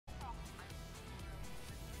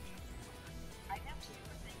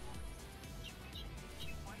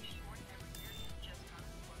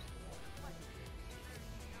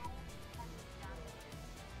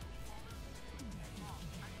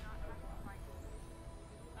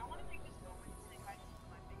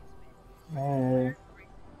Man.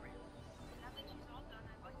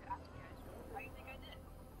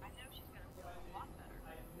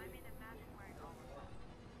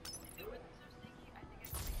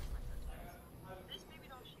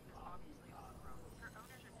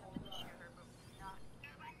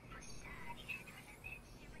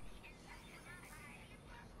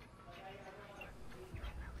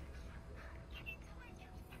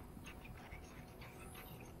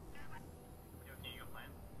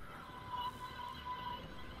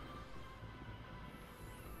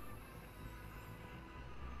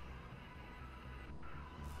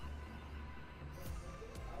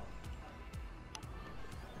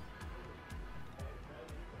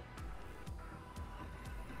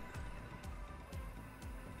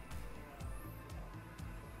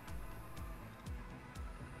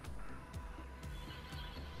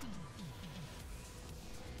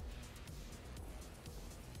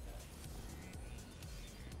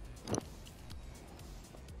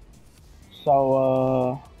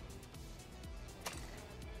 So,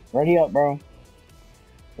 ready up, bro.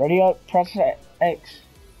 Ready up, press X.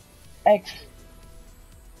 X.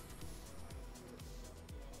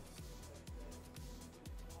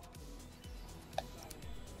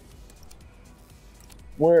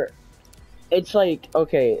 It's like,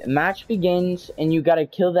 okay, match begins and you gotta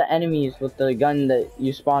kill the enemies with the gun that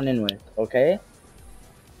you spawn in with, okay?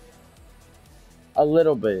 A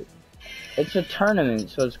little bit. It's a tournament,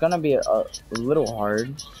 so it's gonna be a little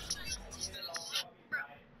hard.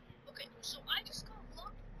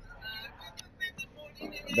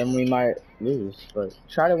 Then we might lose, but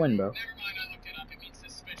try to win, bro.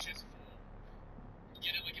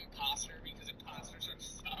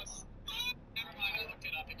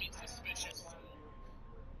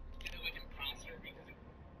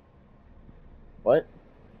 What?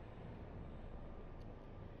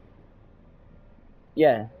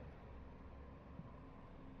 Yeah.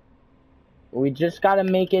 We just gotta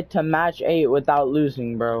make it to match 8 without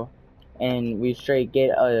losing, bro. And we straight get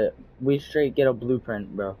a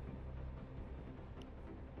blueprint, bro.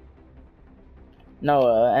 No,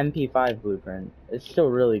 a MP5 blueprint. It's still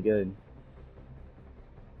really good.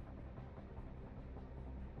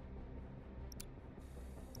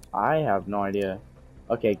 I have no idea.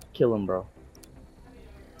 Okay, kill him, bro.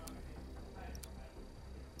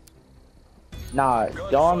 Nah,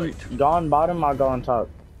 go on bottom, I'll go on top.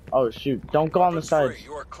 Oh shoot, don't go on the sides.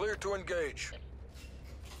 You are clear to engage.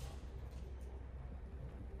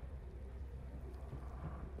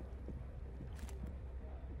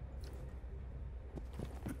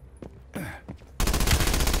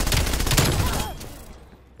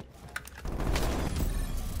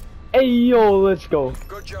 Hey yo, let's go.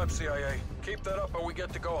 Good job, CIA. Keep that up or we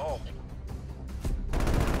get to go home.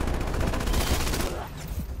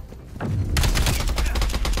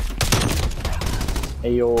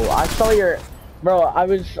 Hey yo, I saw your, bro. I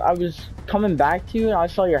was coming back to you, and I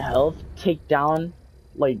saw your health tick down,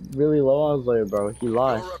 like really low. I was like, bro, he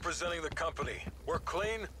lost. You're representing the company. Work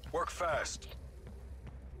clean, work fast.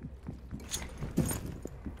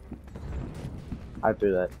 I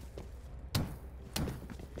threw that.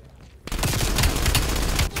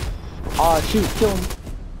 Oh shoot, kill him.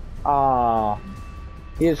 Ah,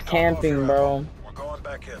 he is camping, bro. We're going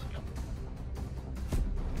back in.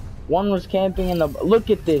 One was camping in the. Look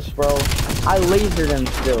at this, bro. I lasered him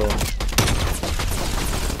still.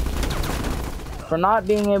 For not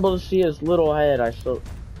being able to see his little head, I still.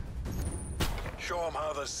 Show him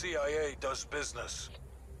how the CIA does business.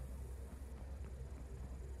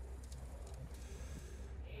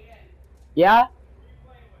 Yeah?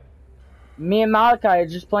 Me and Malachi are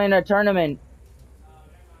just playing a tournament.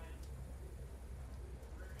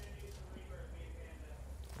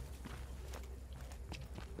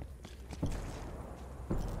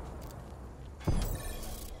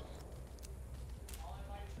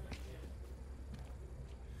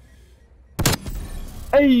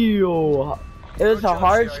 Ayo! It was a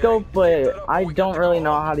hard scope, but I don't really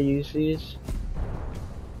know how to use these.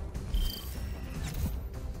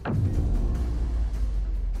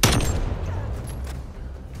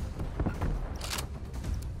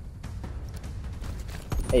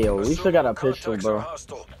 Ayo, we still got a pistol, bro.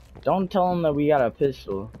 Don't tell him that we got a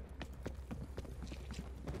pistol.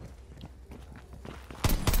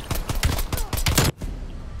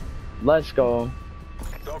 Let's go.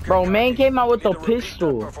 Bro, man came out with a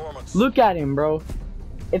pistol. Look at him, bro.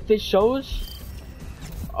 If it shows...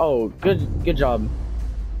 Oh, good job.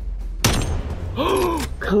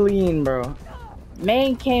 Clean, bro.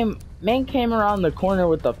 Man came around the corner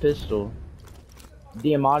with a pistol.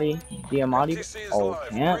 Diamante. Oh,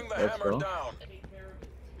 can't. Let's go.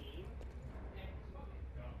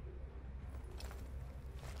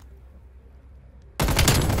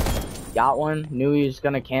 Got one. Knew he was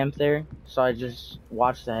gonna camp there, so I just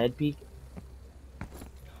watched the head peek.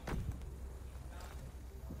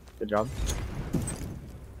 Good job.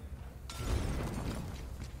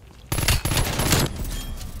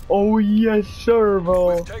 Oh yes, sir,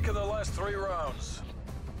 bro. We've taken the last 3 rounds.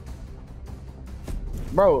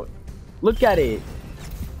 Bro, look at it.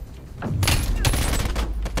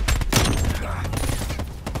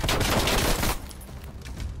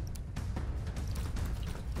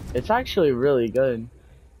 It's actually really good.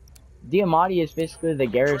 Diamante is basically the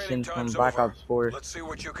garrison from Black Ops 4. Let's see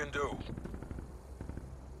what you can do.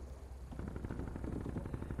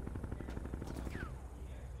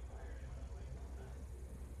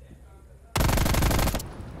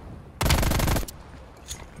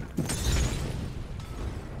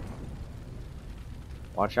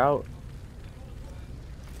 Watch out.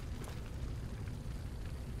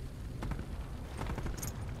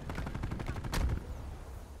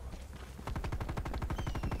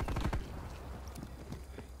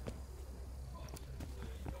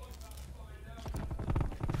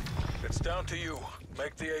 It's down to you.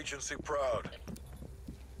 Make the agency proud.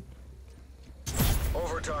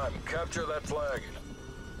 Overtime. Capture that flag.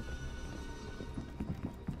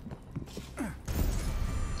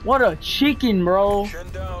 What a chicken, bro. Chin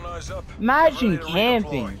down, eyes up. Imagine Get ready to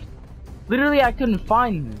camping. redeploy. Literally, I couldn't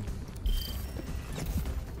find them.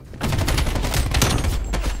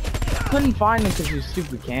 Couldn't find them because he was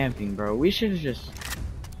super camping, bro. We should have just...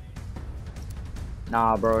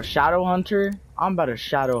 Nah, bro. Shadow Hunter? I'm about to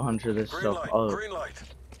Shadow Hunter this Green stuff light. up. Green light.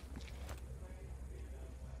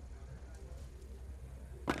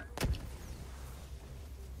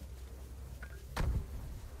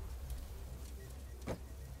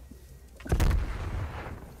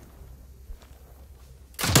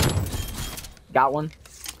 Got one.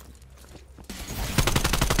 It's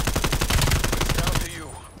down to you.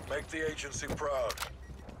 Make the agency proud.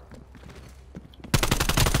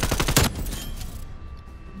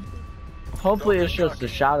 Hopefully Don't it's get just the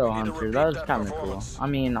cocky. Shadow We need to Hunter. repeat That was that kind of cool. performance. I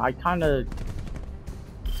mean, I kind of...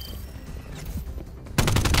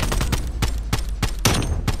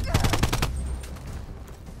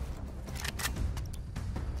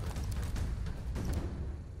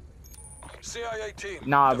 CIA team.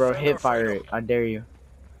 Nah, bro. defend our Hit fire freedom. it. I dare you.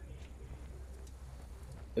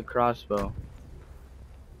 The crossbow.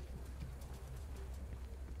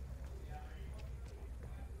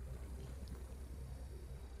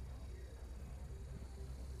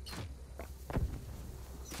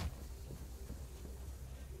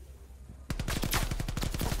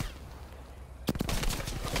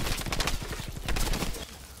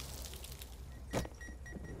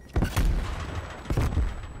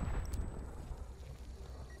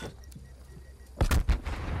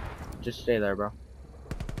 Just stay there, bro.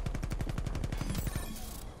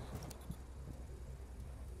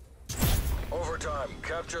 Overtime.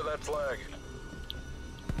 Capture that flag.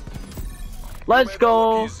 Let's Made that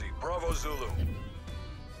go. look easy. Bravo Zulu.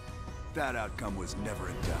 That outcome was never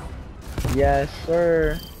in doubt. Yes,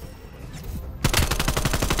 sir.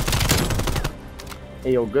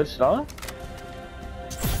 Hey, yo, good stuff.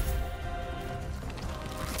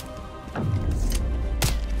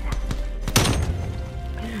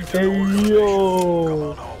 Hey, Come yo.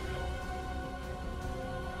 on home.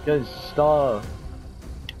 Good stuff.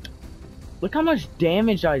 Look how much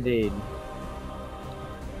damage I did.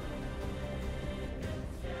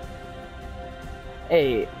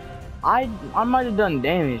 Hey, I might have done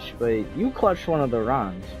damage, but you clutched one of the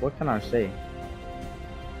rounds. What can I say?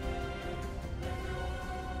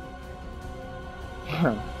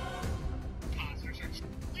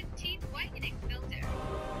 With teeth whitening filter.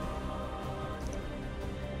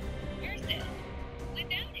 Versus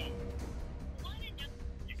without it.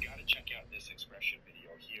 You gotta check out this expression video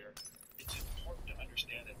here. It's important to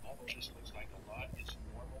understand that although this looks like a lot, it's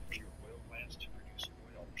normal for your oil glands to produce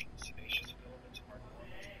oil. Sebaceous filaments are normal.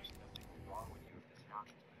 There's nothing wrong with you if this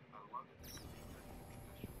happens. I love that this is being done in a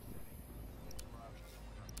professional setting. It's allowed for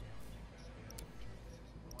someone on damaging the scale. This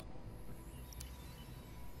is normal.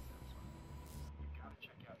 You gotta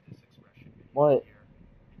check out this expression video What? here.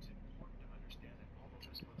 It's important to understand that although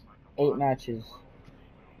this looks like a 8 lot, matches. it's normal for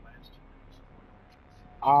your oil glands to produce oil.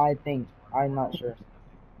 I think. I'm not sure.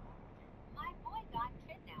 My boy got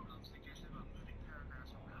kidnapped. Suggested on moving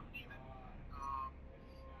paragraphs around even.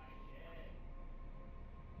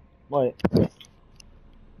 What?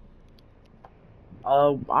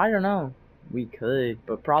 I don't know. We could,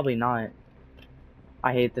 but probably not.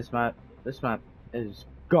 I hate this map. This map is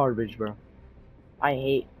garbage, bro. I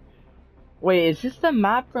hate... Wait, is this the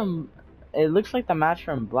map from... It looks like the match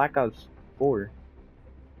from Black Ops 4.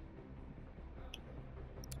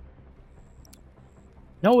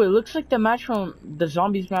 No, it looks like the match from the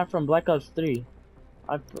zombies map from Black Ops 3.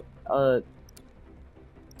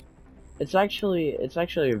 It's actually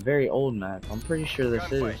a very old map. I'm pretty sure this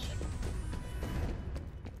Gunfight. is.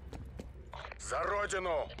 За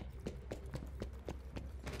родину!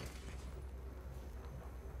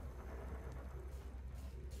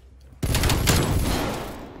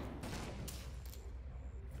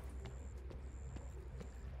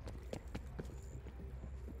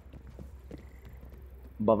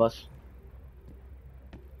 Above us.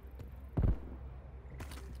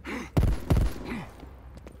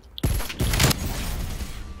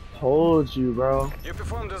 Told you, bro. You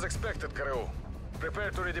performed as expected, Karoo.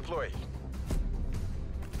 Prepare to redeploy.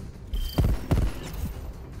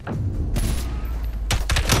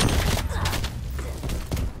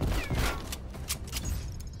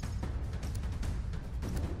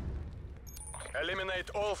 Eliminate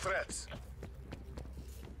all threats.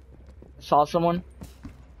 Saw someone.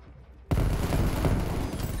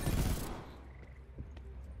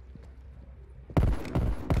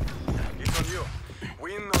 It's on you.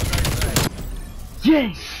 Win or die trying.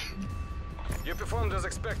 Yes! You performed as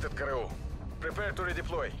expected, Karoo. Prepare to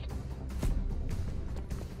redeploy.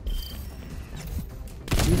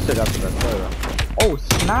 You still got the best player though. Oh,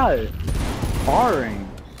 snap! Barring.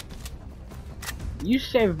 You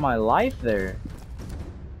saved my life there.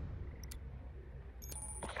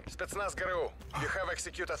 Spetsnaz Karoo, you have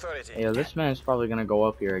execute authority. Yeah, this man is probably gonna go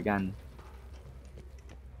up here again.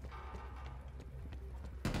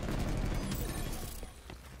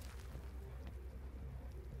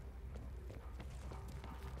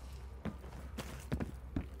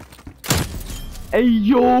 Hey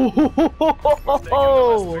yo! We've taken the last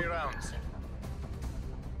 3 rounds.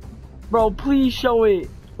 Bro, please show it.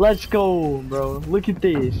 Let's go, bro. Look at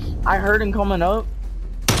this. I heard him coming up.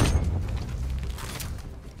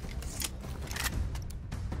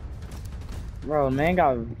 Bro, man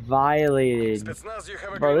got violated. Spetsnaz, you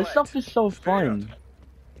have a Bro, green this stuff light. is so fun.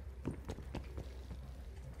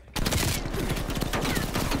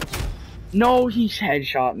 No, he's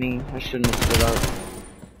headshot me. I shouldn't have stood up.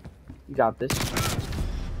 You got this.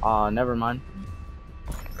 Never mind.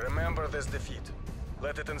 Remember this defeat.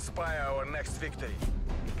 Let it inspire our next victory.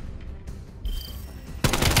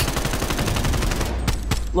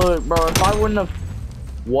 Look, bro, if I wouldn't have...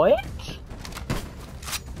 What?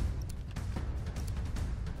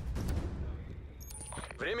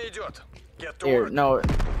 Время идет. Get to Here, work. no.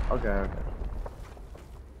 Okay, okay.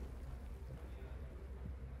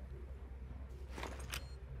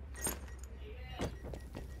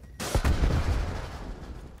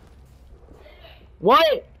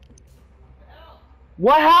 What?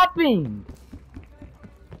 What happened?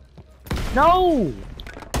 No!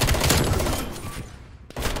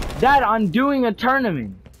 Dad, I'm doing a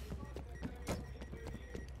tournament.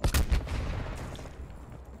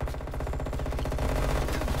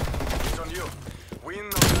 It's on you. Win or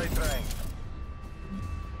die trying.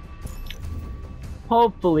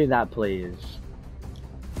 Hopefully that plays.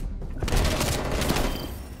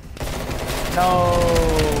 No.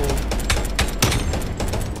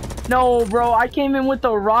 No, bro, I came in with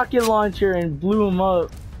a rocket launcher and blew him up.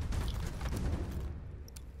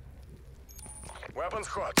 Weapons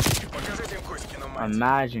hot. Покажите им Кузькину мать.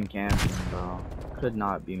 Imagine camping, bro. Could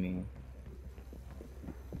not be me.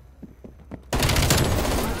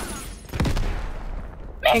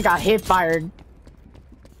 Man got hit fired.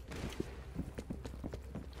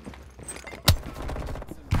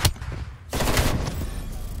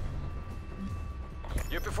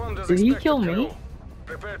 You performed as Did he expected, kill me? Karoo.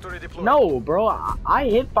 Prepare to redeploy. No, bro, I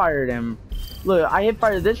hit fired him. Look, I hit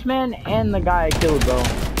fired this man and the guy I killed, bro.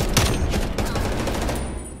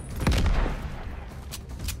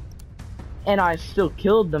 And I still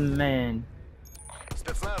killed the man.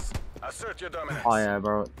 Spetsnaz, assert your dominance. Oh yeah,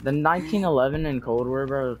 bro. The 1911 in Cold War,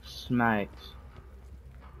 bro, smacks.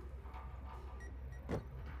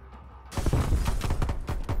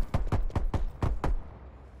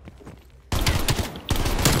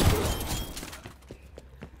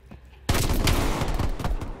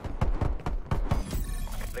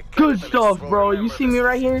 The Good capitalists stuff, will bro. You remember see me this.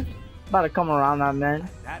 right here? About to come around that man.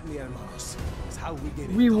 That, mi hermanos, is how we get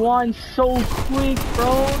it We done. won so quick,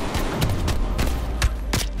 bro.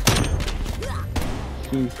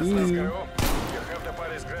 Spetsnaz Hee. Karoo, you have the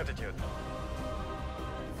party's gratitude.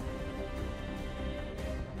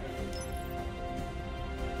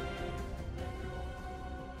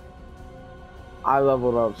 I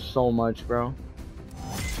leveled up so much, bro.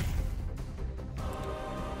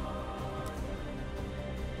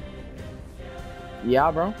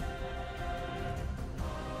 Yeah, bro.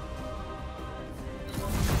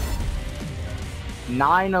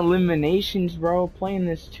 9 eliminations, bro. Playing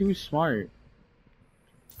this too smart.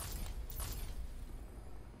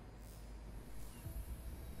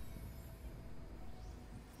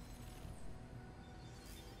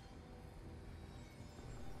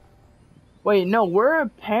 Wait, no, we're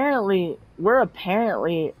apparently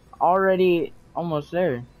already almost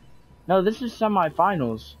there. No, this is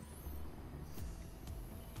semifinals.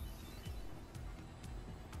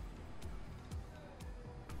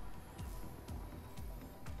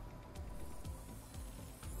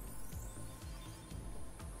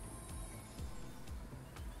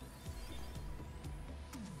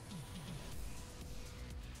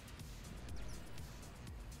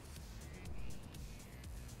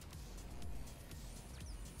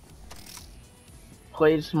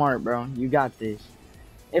 Played smart, bro. You got this.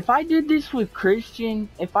 If I did this with Christian,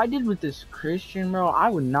 bro, I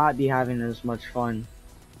would not be having as much fun.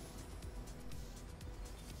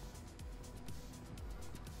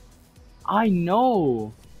 I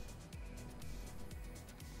know.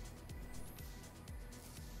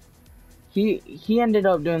 He ended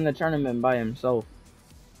up doing the tournament by himself.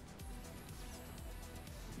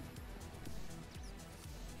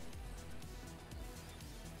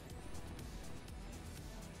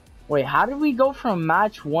 Wait, how did we go from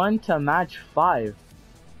match 1 to match 5?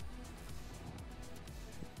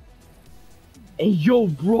 Hey, yo,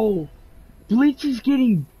 bro. Blitz is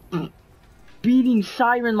beating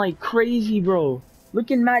Siren like crazy, bro.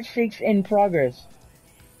 Look in match 6 in progress.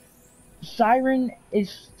 Siren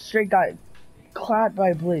is straight got clapped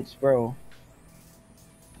by Blitz, bro.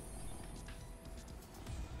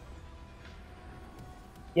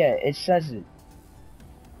 Yeah, it says it.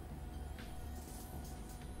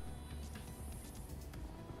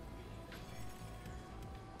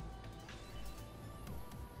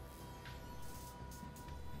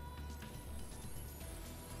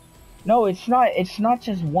 No, it's not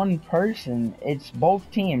just one person, it's both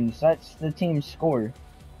teams. That's the team score.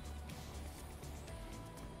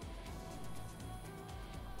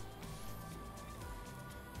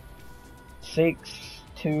 Six,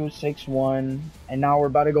 2, 6, 1, and now we're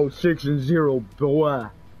about to go 6-0, boy.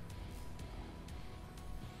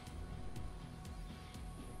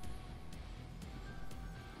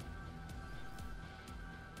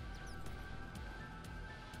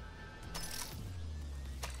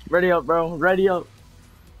 Ready up, bro. Ready up.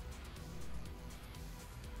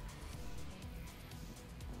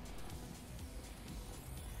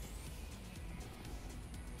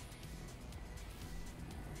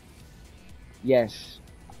 Yes.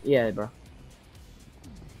 Yeah, bro.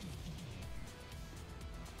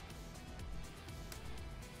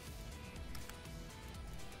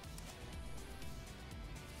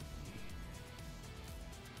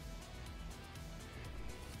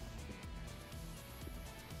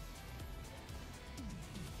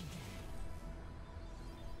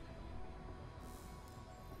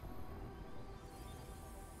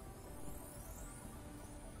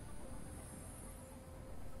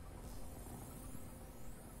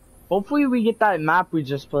 Hopefully we get that map we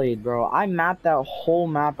just played, bro. I mapped that whole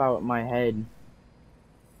map out in my head.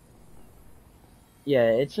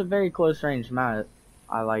 Yeah, it's a very close range map.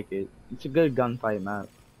 I like it. It's a good gunfight map.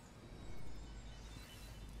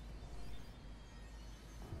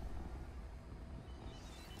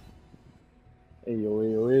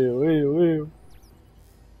 Ayo.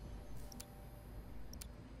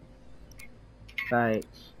 Thanks.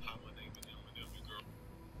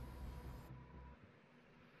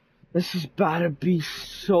 This is about to be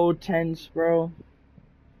so tense, bro.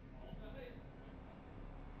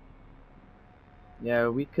 Yeah,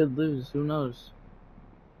 we could lose. Who knows?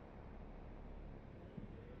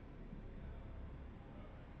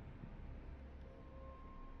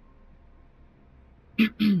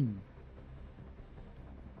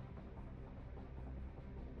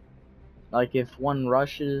 Like, if one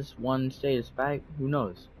rushes, one stays back, who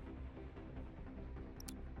knows?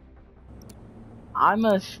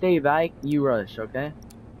 I'ma stay back, you rush, okay?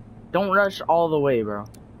 Don't rush all the way, bro.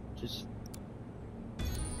 Just...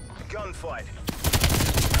 Gunfight.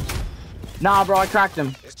 Nah, bro, I cracked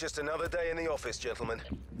him. It's just another day in the office, gentlemen.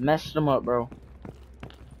 Messed him up, bro.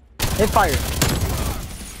 Hit fire.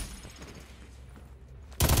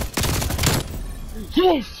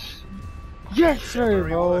 Yes! Yes, sir,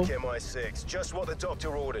 bro. MI6, just what the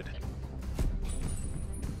doctor ordered.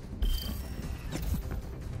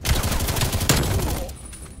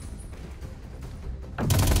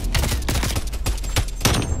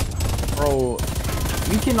 Bro,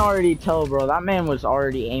 you can already tell, bro. That man was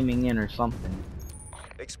already aiming in or something.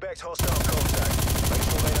 Expect hostile contact. Make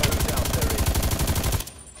sure they know whose house they're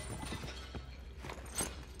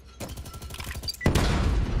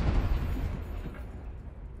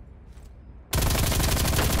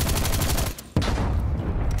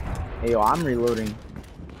Hey, yo, I'm reloading.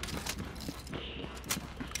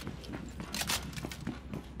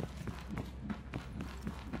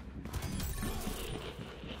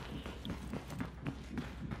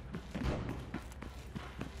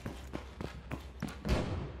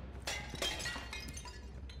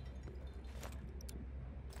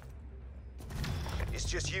 It's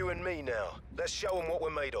just you and me now. Let's show them what we're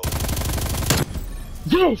made of.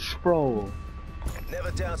 Yes, bro.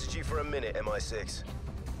 Never doubted you for a minute, MI6.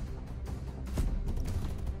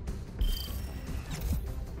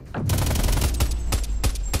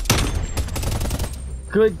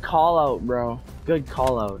 Good call out, bro. Good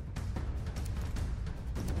call out.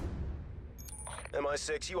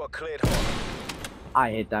 MI6, you are cleared hot. I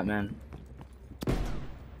hate that, man.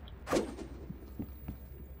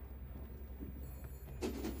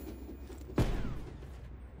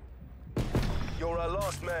 You're our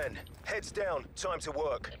last man. Heads down. Time to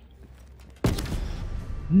work.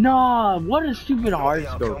 Nah, what a stupid Not hard the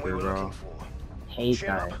outcome we scoper, were bro. looking for. Hate Chin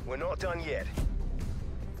that. up. We're not done yet.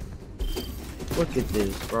 Look at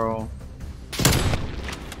this, bro.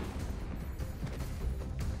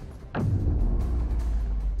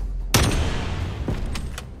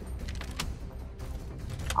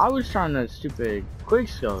 I was trying to stupid quick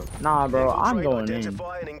scope. Nah, bro, I'm Infiltrate, going in.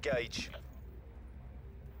 identify and engage.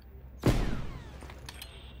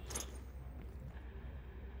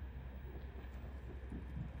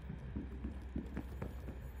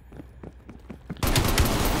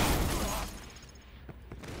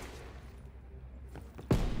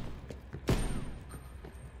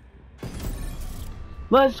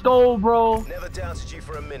 Let's go, bro. Never doubted you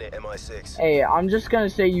for a minute, MI6. Hey, I'm just gonna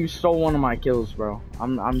say you stole one of my kills, bro.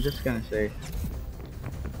 I'm just gonna say.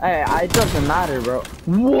 Hey, it doesn't matter, bro.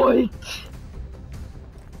 What?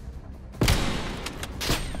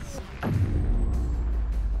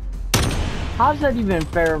 How's that even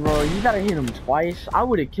fair, bro? You gotta hit him twice. I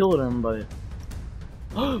would have killed him, but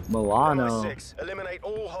Milano. MI6, eliminate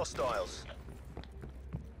all hostiles.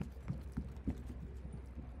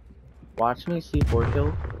 Watch me see 4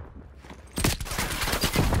 kills.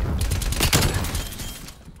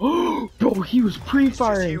 Bro, he was It's just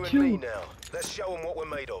pre-firing you and me too. now. Let's show them what we're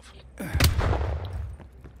made of.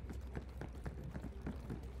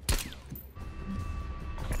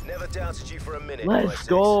 Never doubted you for a minute, Let's MI6.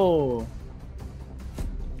 go.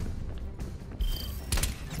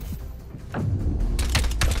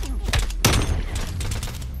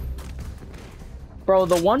 Bro,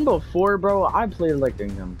 the one before, bro, I played like a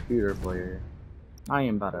computer player. I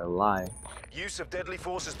ain't about to lie. Use of deadly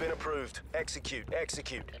force has been approved. Execute,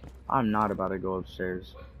 execute. I'm not about to go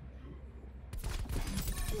upstairs.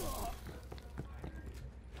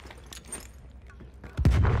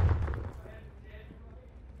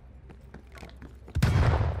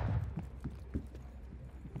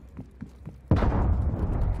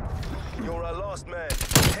 You're our last man.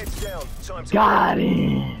 Heads down. Time to Got go.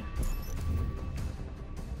 it.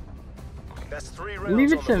 That's 3 rounds.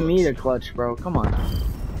 Leave it on to the me to books. clutch, bro. Come on.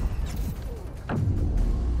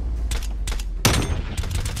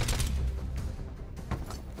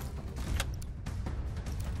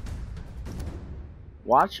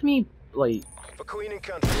 Watch me, like, For Queen and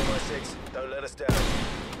Country, MI6. Don't let us down.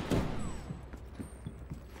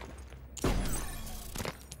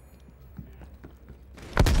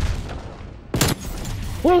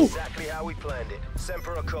 whoa, Exactly how we planned it.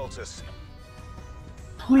 Semper Occultus.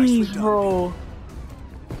 please, Nicely done. bro.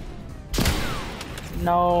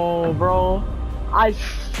 No, bro. I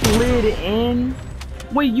slid in.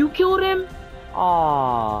 Wait, you killed him?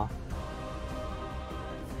 Aw.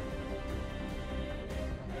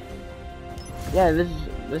 Yeah,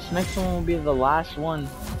 this next one will be the last one.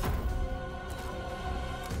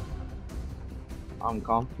 I'm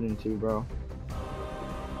confident too, bro.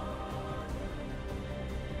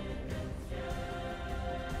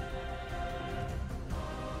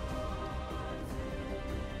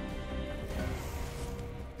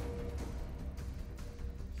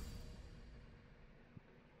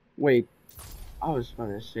 Wait, I was about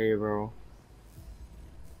to say, bro.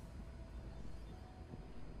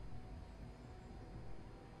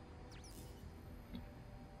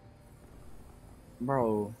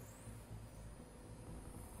 Bro.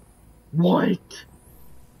 What?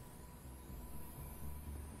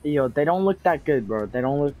 Yo, they don't look that good, bro. They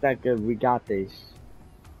don't look that good. We got this.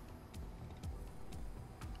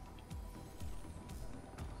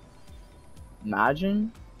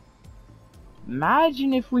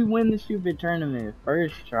 Imagine if we win the stupid tournament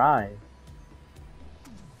first try.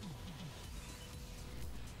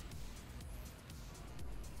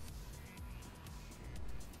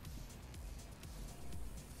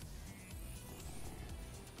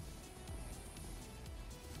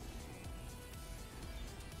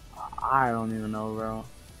 I don't even know, bro.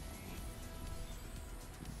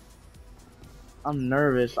 I'm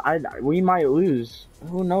nervous. We might lose.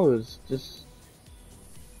 Who knows? Just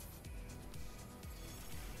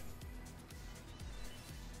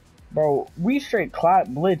bro, we straight clap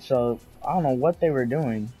blitz up. I don't know what they were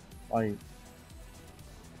doing. Like,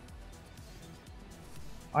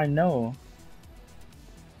 I know.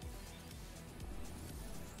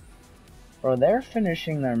 Bro, they're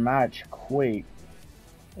finishing their match quick.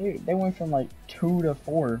 They went from like 2 to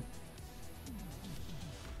 4.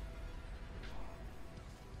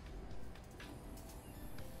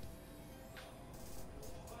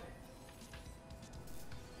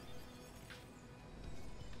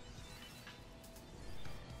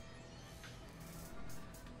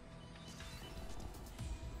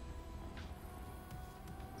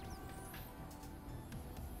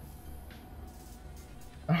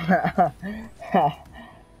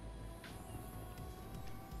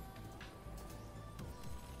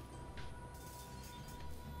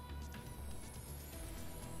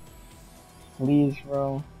 Please,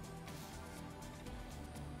 bro.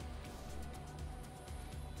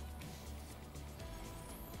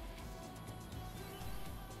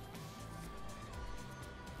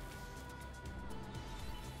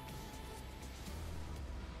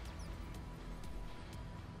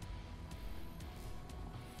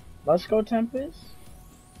 Let's go, Tempest.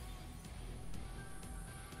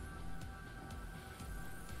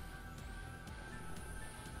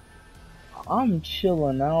 I'm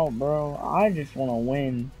chilling out, bro. I just want to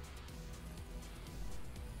win.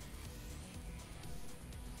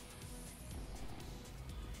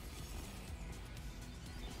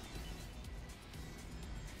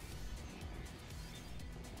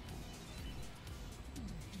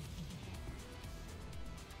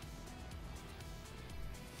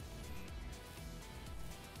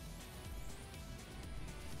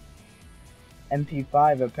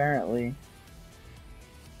 MP5 apparently.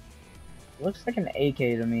 Looks like an AK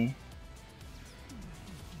to me.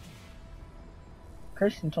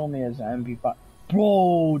 Christian told me it's an MP5.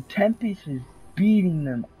 Bro, Tempest is beating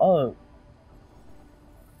them up.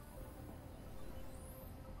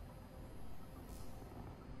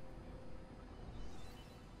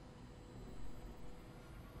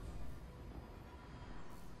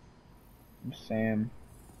 Sam.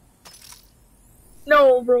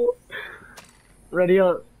 No, bro. Ready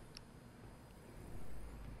up.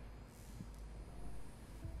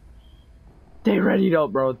 They readied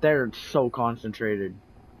up, bro. They're so concentrated.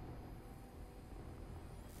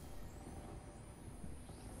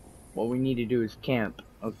 What we need to do is camp.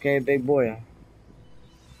 Okay, big boy?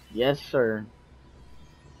 Yes, sir.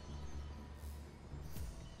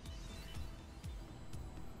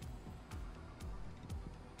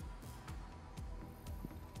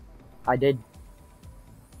 I did.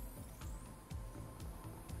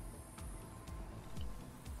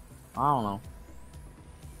 I don't know.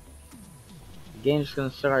 The game's gonna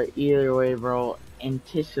start either way, bro.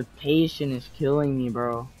 Anticipation is killing me,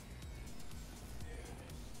 bro.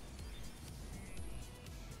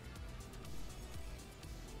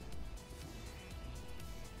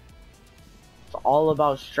 It's all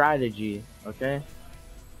about strategy, okay?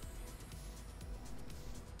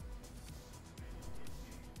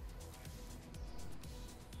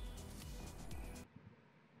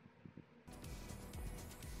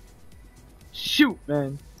 Shoot,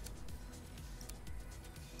 man.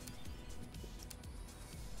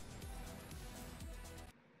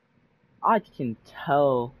 I can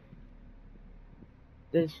tell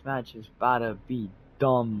this match is about to be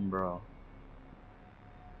dumb, bro.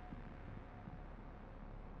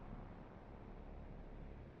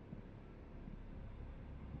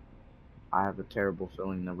 I have a terrible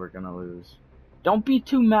feeling that we're gonna lose. Don't be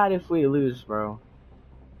too mad if we lose, bro.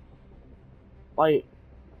 Like,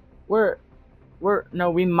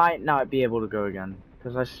 no, we might not be able to go again.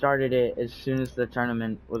 Because I started it as soon as the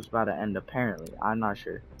tournament was about to end, apparently. I'm not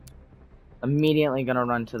sure. Immediately gonna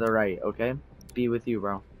run to the right, okay? Be with you,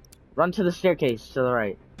 bro. Run to the staircase to the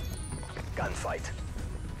right. Gunfight.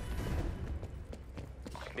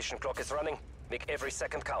 Mission clock is running. Make every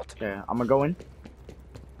second count. Okay, I'm gonna go in.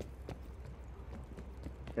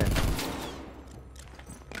 Okay.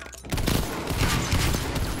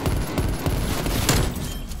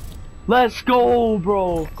 Let's go,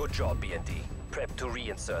 bro! Good job, BND. Prep to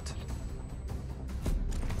reinsert.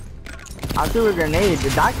 I threw a grenade.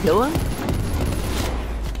 Did that kill him?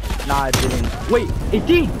 Nah, it didn't. Wait, it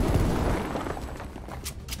did!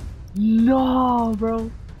 No,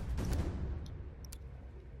 bro.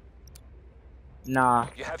 Nah.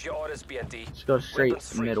 You have your orders, BND. Let's go straight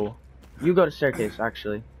Weapons free. middle. You go to staircase,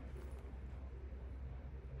 actually.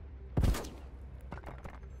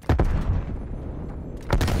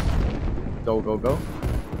 Go, go, go.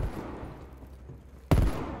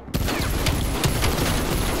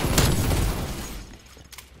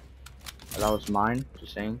 That was mine,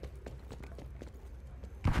 just saying.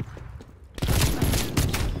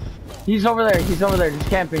 He's over there, just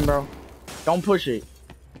camping, bro. Don't push it.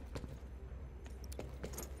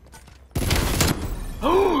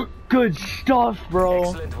 Good stuff, bro.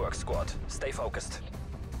 Excellent work, squad. Stay focused.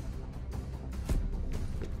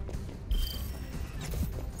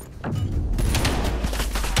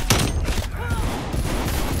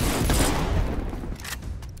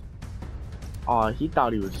 Oh, he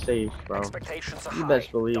thought he was safe, bro. Expectations are You high.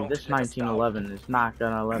 best believe Don't this let us down. 1911 is not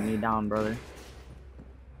gonna let me down, brother.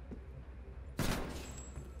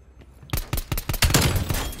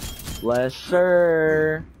 Yes,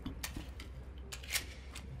 sir.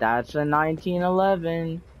 That's a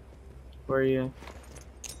 1911 for you.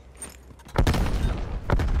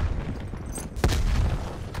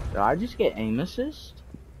 Did I just get aim assist?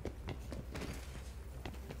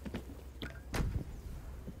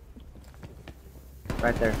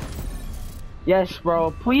 Right there. Yes,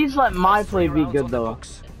 bro. Please let my play be Rounds good, on the though.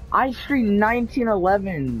 books. I streamed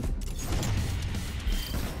 1911.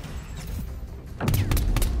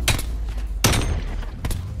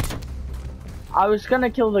 I was gonna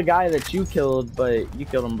kill the guy that you killed, but you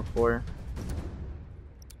killed him before.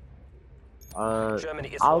 Germany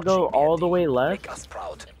is I'll go watching all the BND. way left. Make us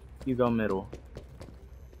proud. You go middle.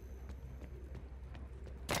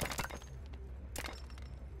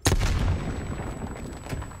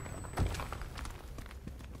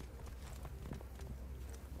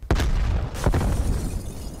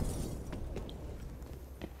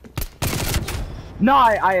 No,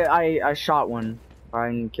 I shot one. I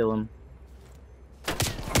didn't kill him.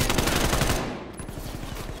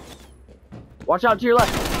 Watch out to your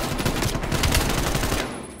left.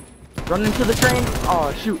 Run into the train.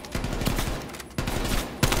 Oh, shoot.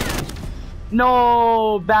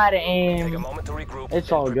 No, bad Take a aim. moment to regroup. It's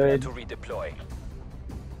then all prepare good. to redeploy.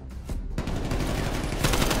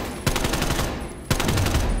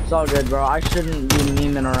 It's all good, bro. I shouldn't be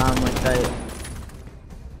memeing around like that.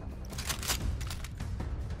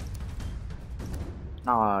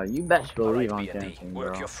 Nah, you best All believe right, I'm BND. camping, Work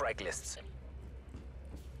bro. your frag lists.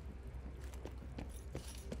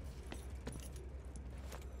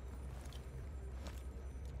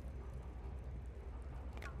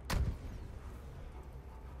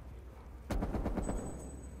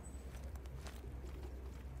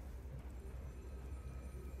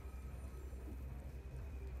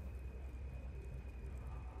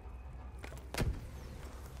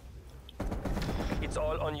 It's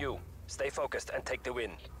all on you. Stay focused and take the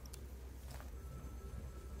win.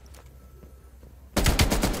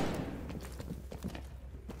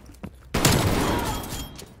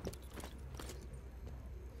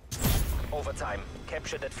 Overtime.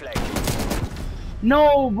 Capture that flag.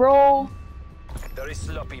 No, bro. Very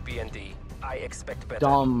sloppy, BND. I expect better.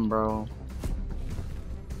 Dumb, bro.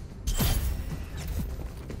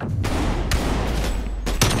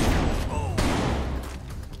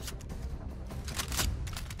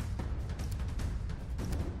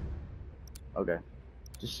 Okay.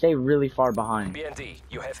 Just stay really far behind. BND,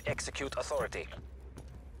 you have execute authority.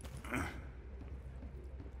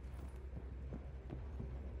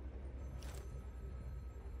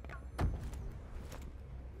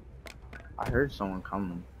 I heard someone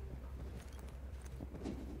coming.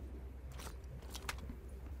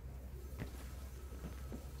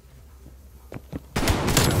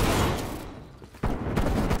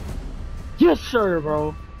 Yes, sir,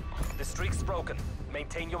 bro. The streak's broken.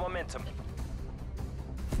 Maintain your momentum.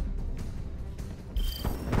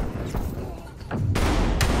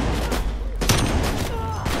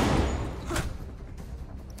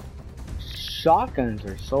 Shotguns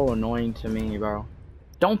are so annoying to me, bro.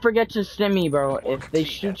 Don't forget to stimmy, bro. If they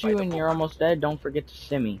shoot you and you're almost dead, don't forget to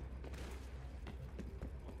stimmy.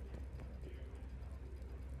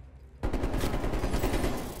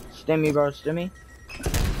 Stimmy, bro, stimmy.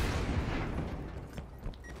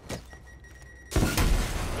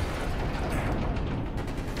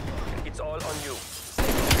 It's all on you.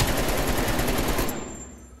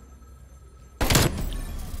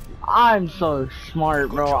 I'm so smart,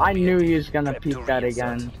 bro. job, I knew BND. he was gonna Prep to peek that reinsert.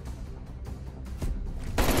 again.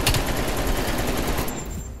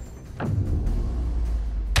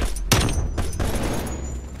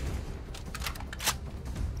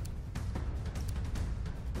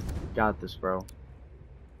 Got this, bro.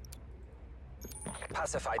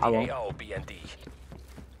 Pacify I the won't. AO, BND.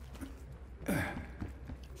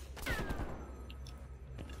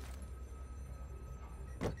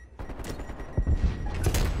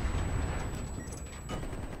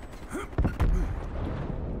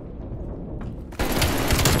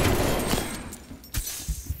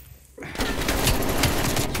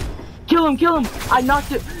 Kill him, kill him! I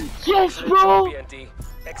knocked it. Yes, bro! BND.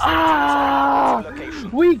 Ah!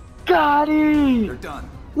 Location. We got They're it! done.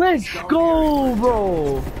 Let's go,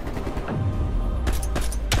 bro!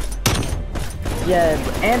 Yeah,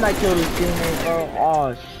 and I killed his teammate, bro.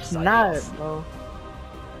 Oh, snap, bro.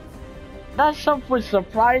 That stuff was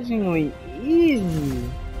surprisingly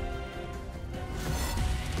easy.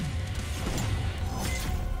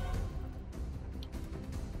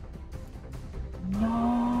 No.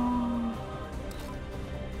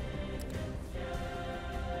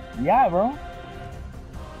 Yeah, bro.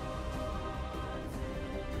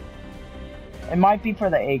 It might be for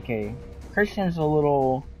the AK. Christian's a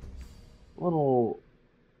little,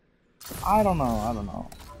 I don't know.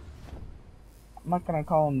 I'm not gonna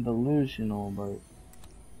call him delusional, but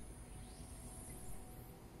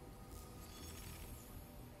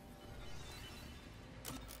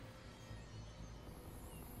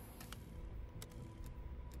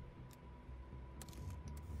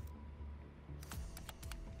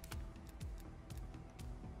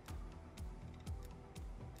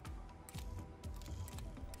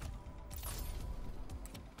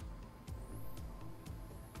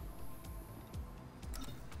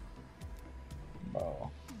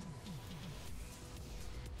bro.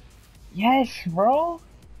 Yes, bro.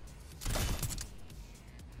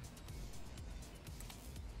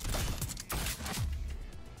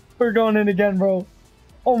 We're going in again, bro.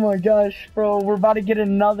 Oh my gosh, bro. We're about to get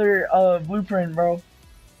another blueprint, bro.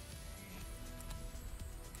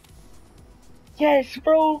 Yes,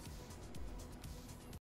 bro.